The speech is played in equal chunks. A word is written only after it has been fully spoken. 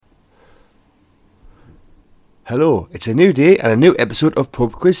Hello, it's a new day and a new episode of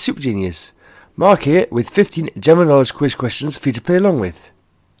Pub Quiz Super Genius. Mark here with 15 general knowledge quiz questions for you to play along with.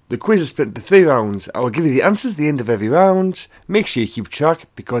 The quiz is split into 3 rounds. I will give you the answers at the end of every round. Make sure you keep track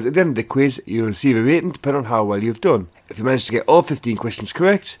because at the end of the quiz you'll receive a rating depending on how well you've done. If you manage to get all 15 questions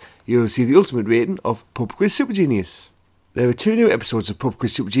correct, you'll receive the ultimate rating of Pub Quiz Super Genius. There are 2 new episodes of Pub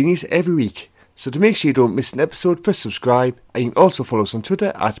Quiz Super Genius every week, so to make sure you don't miss an episode, press subscribe, and you can also follow us on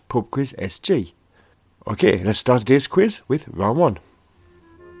Twitter at PubQuizSG. Okay, let's start today's quiz with round 1.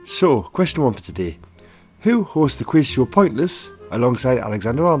 So, question 1 for today. Who hosts the quiz show Pointless alongside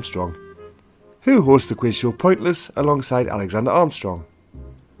Alexander Armstrong? Who hosts the quiz show Pointless alongside Alexander Armstrong?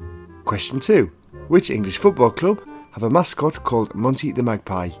 Question 2. Which English football club have a mascot called Monty the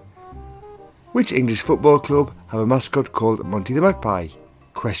Magpie? Which English football club have a mascot called Monty the Magpie?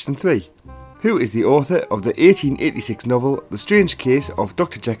 Question 3. Who is the author of the 1886 novel The Strange Case of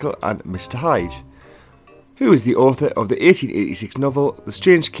Dr. Jekyll and Mr. Hyde? Who is the author of the 1886 novel The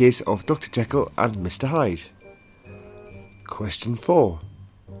Strange Case of Dr. Jekyll and Mr. Hyde? Question 4.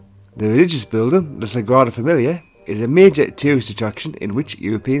 The religious building, the Sagrada Familia, is a major tourist attraction in which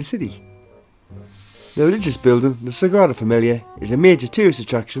European city? The religious building, the Sagrada Familia, is a major tourist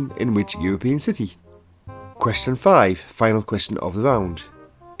attraction in which European city? Question 5. Final question of the round.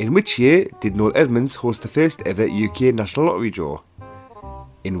 In which year did Noel Edmonds host the first ever UK National Lottery draw?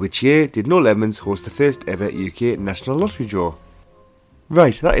 In which year did Noel Edmonds host the first ever UK National Lottery draw?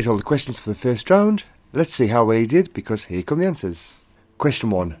 Right, that is all the questions for the first round. Let's see how well he did, because here come the answers.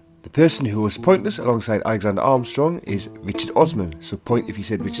 Question 1. The person who was Pointless alongside Alexander Armstrong is Richard Osman, so point if you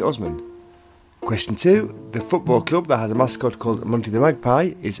said Richard Osman. Question 2. The football club that has a mascot called Monty the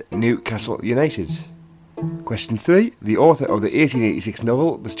Magpie is Newcastle United. Question 3. The author of the 1886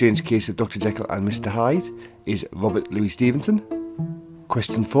 novel The Strange Case of Dr. Jekyll and Mr. Hyde is Robert Louis Stevenson.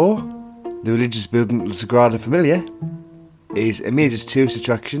 Question 4. The religious building La Sagrada Familia is a major tourist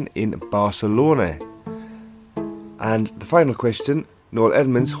attraction in Barcelona. And the final question, Noel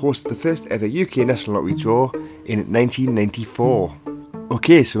Edmonds hosted the first ever UK National Lottery draw in 1994.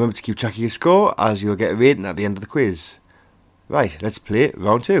 Okay, so remember to keep track of your score as you'll get a rating at the end of the quiz. Right, let's play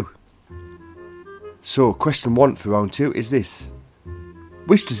round 2. So, question 1 for round 2 is this.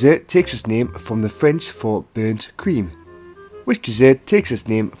 Which dessert takes its name from the French for burnt cream? Which dessert takes its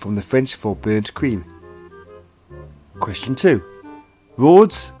name from the French for burnt cream? Question 2.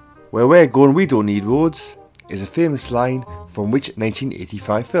 Roads, where we're going we don't need roads, is a famous line from which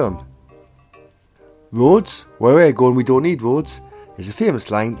 1985 film? Roads, where we're going we don't need roads, is a famous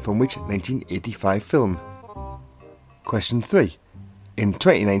line from which 1985 film? Question 3. In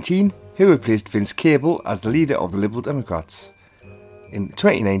 2019, who replaced Vince Cable as the leader of the Liberal Democrats? In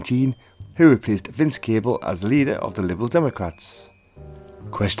 2019, who replaced Vince Cable as the leader of the Liberal Democrats?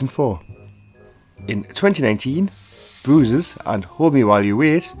 Question 4. In 2019, Bruises and Hold Me While You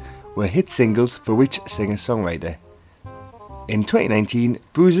Wait were hit singles for which singer-songwriter? In 2019,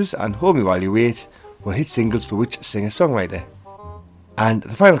 Bruises and Hold Me While You Wait were hit singles for which singer-songwriter? And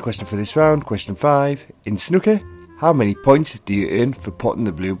the final question for this round, question 5. In snooker, how many points do you earn for potting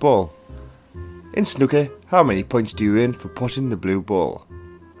the blue ball? In snooker, how many points do you earn for potting the blue ball?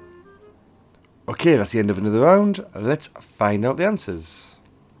 Okay, that's the end of another round. Let's find out the answers.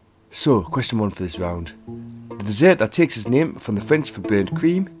 So, question 1 for this round. The dessert that takes its name from the French for burnt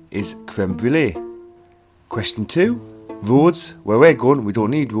cream is creme brulee. Question 2. Roads, where we're going we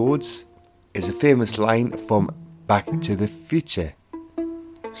don't need roads, is a famous line from Back to the Future.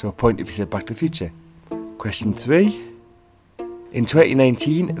 So a point if you said Back to the Future. Question 3. In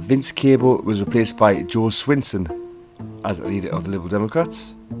 2019, Vince Cable was replaced by Joe Swinson as leader of the Liberal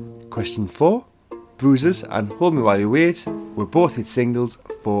Democrats. Question 4. Bruises and Hold Me While You Wait were both hit singles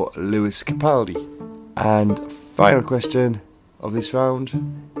for Lewis Capaldi. And final question of this round.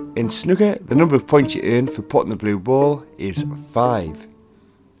 In snooker, the number of points you earn for potting the blue ball is 5.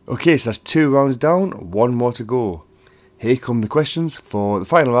 Okay, so that's 2 rounds down, 1 more to go. Here come the questions for the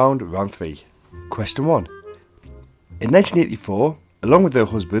final round, round 3. Question 1. In 1984, along with her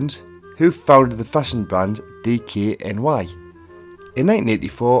husband, who founded the fashion brand DKNY? In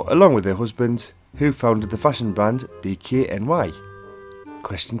 1984, along with her husband, who founded the fashion brand DKNY?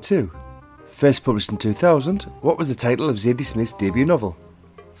 Question 2. First published in 2000, what was the title of Zadie Smith's debut novel?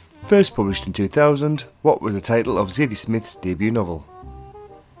 First published in 2000, what was the title of Zadie Smith's debut novel?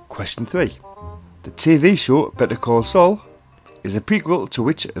 Question 3. The TV show Better Call Saul is a prequel to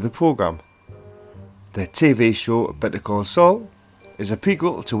which other programme? The TV show Better Call Saul is a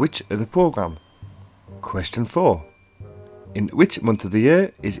prequel to which other programme? Question 4. In which month of the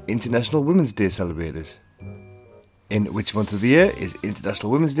year is International Women's Day celebrated? In which month of the year is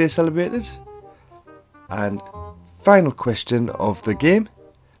International Women's Day celebrated? And Final question of the game.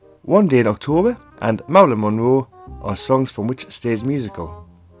 One Day in October and Marilyn Monroe are songs from which stage musical?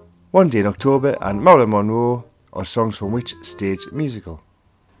 One Day in October and Marilyn Monroe are songs from which stage musical?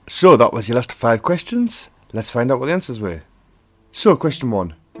 So that was your last 5 questions. Let's find out what the answers were. So question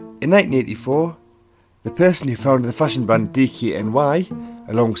 1. In 1984, the person who founded the fashion brand DKNY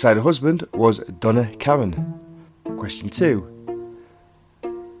alongside her husband was Donna Karan. Question 2.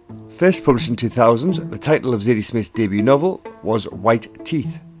 First published in 2000, the title of Zadie Smith's debut novel was White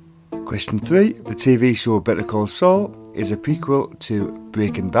Teeth. Question 3. The TV show Better Call Saul is a prequel to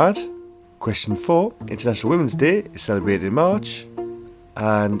Breaking Bad. Question 4. International Women's Day is celebrated in March.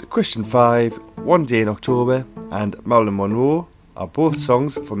 And question 5. One Day in October and Marilyn Monroe are both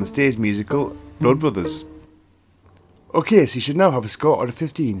songs from the stage musical Blood Brothers. Okay, so you should now have a score out of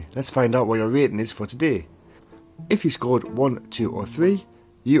 15. Let's find out what your rating is for today. If you scored 1, 2 or 3,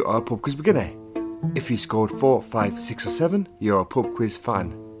 you are a pub quiz beginner. If you scored 4, 5, 6 or 7, you are a pub quiz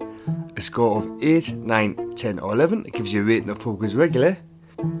fan. A score of 8, 9, 10 or 11 gives you a rating of pub quiz regular.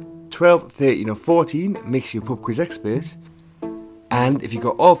 12, 13 or 14 makes you a pub quiz expert. And if you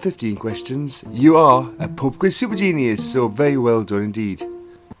got all 15 questions, you are a pub quiz super genius, so very well done indeed.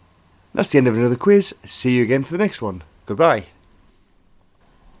 That's the end of another quiz. See you again for the next one. Goodbye.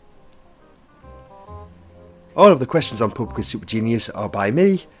 All of the questions on Pub Quiz Super Genius are by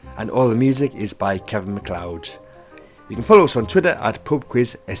me, and all the music is by Kevin MacLeod. You can follow us on Twitter at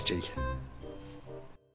PubQuizSG.